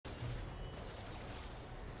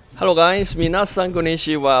Hello guys, minasan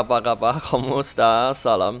konnichiwa, bagaba, komusta,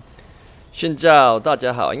 salam. Xin chào, 大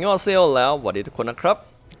家好, 안녕하세요, Lao, Good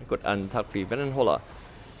and hola.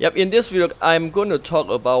 Yep, in this video, I'm going to talk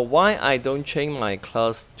about why I don't change my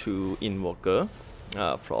class to Invoker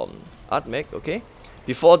from ArchMage, okay?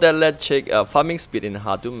 Before that, let's check farming speed in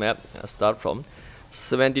Hadoop map. Start from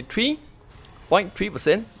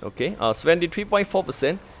 73.3%, okay?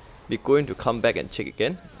 73.4%. We're going to come back and check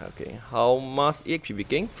again. Okay, how much EXP we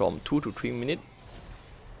gain from 2 to 3 minutes.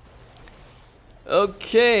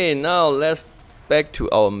 Okay, now let's back to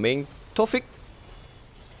our main topic.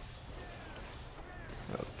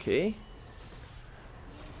 Okay.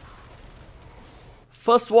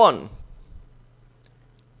 First one,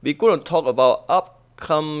 we're going to talk about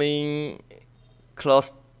upcoming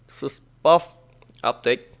class buff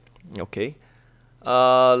update. Okay,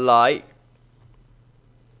 like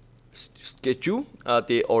schedule,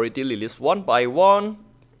 they already released one by one.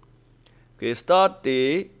 Okay, start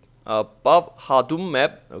the buff Hadoop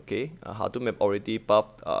map. Okay, Hadoop map already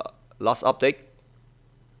buffed last update.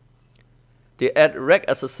 They add rack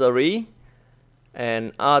accessory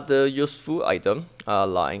and other useful item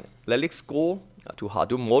like relic score to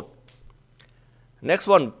Hadoop mode. Next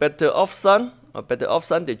one, better option. Better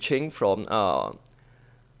option, they change from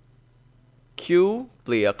kill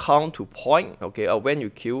player count to point. Okay, when you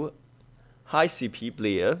kill high CP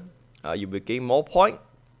player, you will gain more point.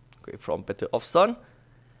 Okay, from better option.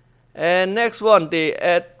 And next one, they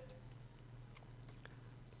add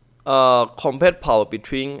compared power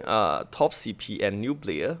between top CP and new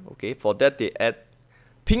player. Okay, for that they add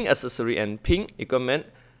ping accessory and ping equipment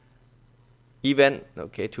event.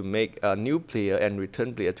 Okay, to make a new player and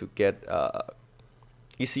return player to get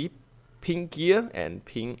easy ping gear and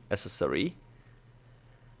ping accessory.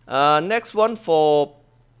 Next one, for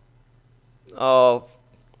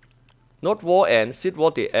Node Wall and Seed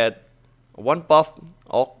Wall, they add one buff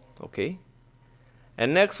orc. Okay,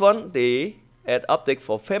 and next one, they add update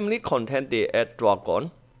for family content. They add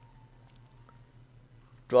dragon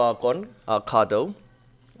Cardo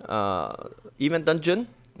event dungeon.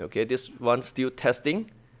 Okay, this one still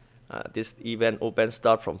testing. This event open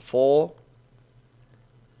start from 4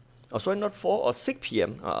 not 4 or 6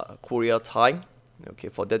 p.m. Korea time. Okay,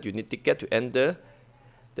 for that you need ticket to enter.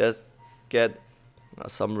 There's get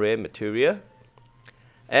some rare material.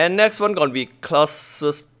 And next one gonna be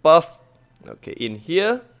classes buff. Okay, in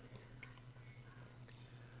here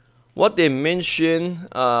what they mention,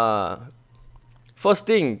 first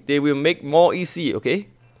thing, they will make more easy. Okay,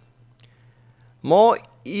 more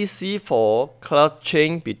easy for class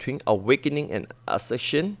change between awakening and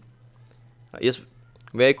ascension. It's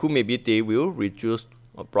very cool. Maybe they will reduce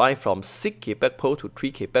price from 6k backpull to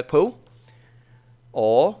 3k backpull,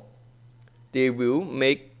 or they will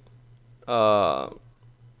make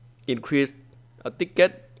increase a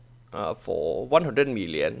ticket for 100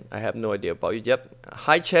 million. I have no idea about it yet.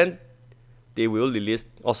 High chance they will release,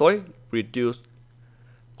 reduce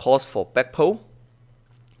cost for backpull.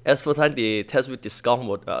 As for time, they test with discount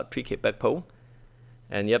mode 3k backpull,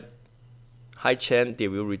 and yep, high chance they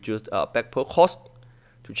will reduce backpull cost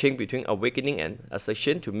to change between awakening and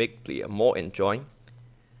ascension to make player more enjoying.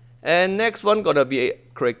 And next one gonna be a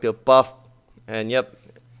character buff. And yep,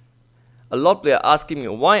 a lot of players asking me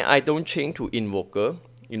why I don't change to Invoker.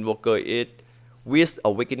 Invoker Yet with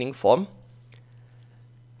awakening form.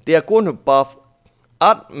 They are going to buff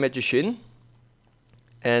ArchMage,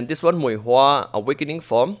 and this one Maehwa awakening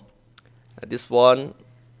form. This one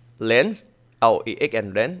Lahn, AX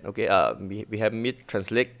and Lahn. Okay, we have mid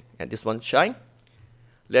translate, and this one Shai.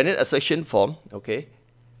 Lahn Ascension form. Okay.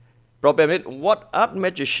 Problem is what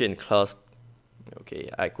ArchMage class. Okay,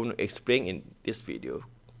 I couldn't explain in this video.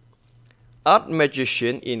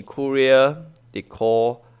 ArchMage in Korea, they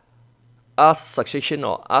call Ascension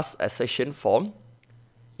or Ascension form.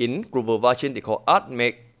 In global version, they call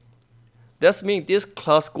ArchMage. That means this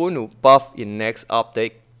class going to buff in next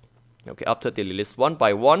update. Okay, after they release one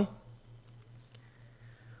by one.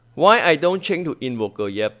 Why I don't change to Invoker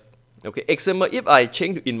yet? Okay, example, if I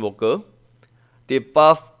change to Invoker, they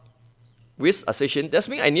buff with Ascension. That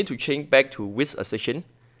means I need to change back to with Ascension.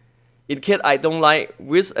 In case I don't like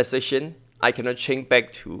with Ascension, I cannot change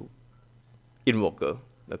back to Invoker.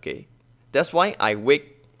 Okay, that's why I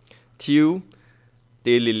wait till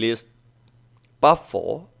they release buff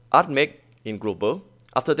for ArchMage in global.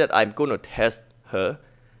 After that, I'm gonna test her.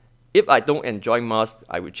 If I don't enjoy much,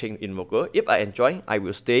 I will change Invoker. If I enjoy, I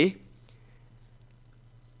will stay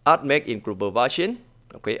ArchMage in global version.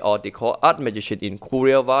 Okay, or they call ArchMage in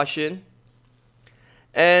Korea version.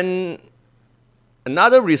 And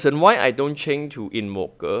another reason why I don't change to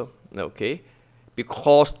Invoker, okay,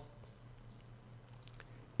 because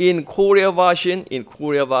in Korea version,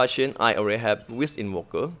 I already have with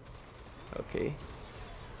Invoker. Okay.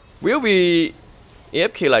 Will be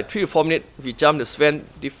AFK like 3 to 4 minutes. We jump the Sven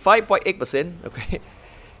 5.8%. Okay.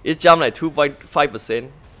 It jumped like 2.5%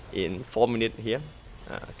 in 4 minutes here.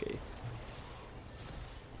 Okay.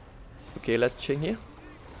 Okay, let's change here.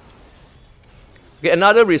 Okay,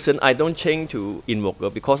 another reason I don't change to Invoker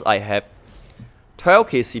because I have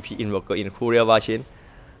 12k CP Invoker in Korea version.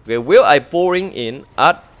 Okay, will I boring in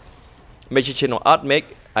Magician or ArchMage,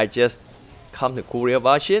 I just come to Korea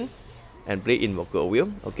version and play Invoker will.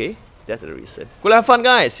 Okay, that's the reason. Good, have fun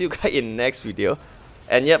guys. See you guys in next video.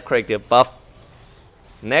 And yep, character buff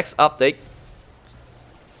next update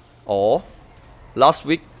or last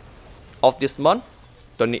week of this month,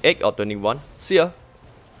 28 or 21. See ya.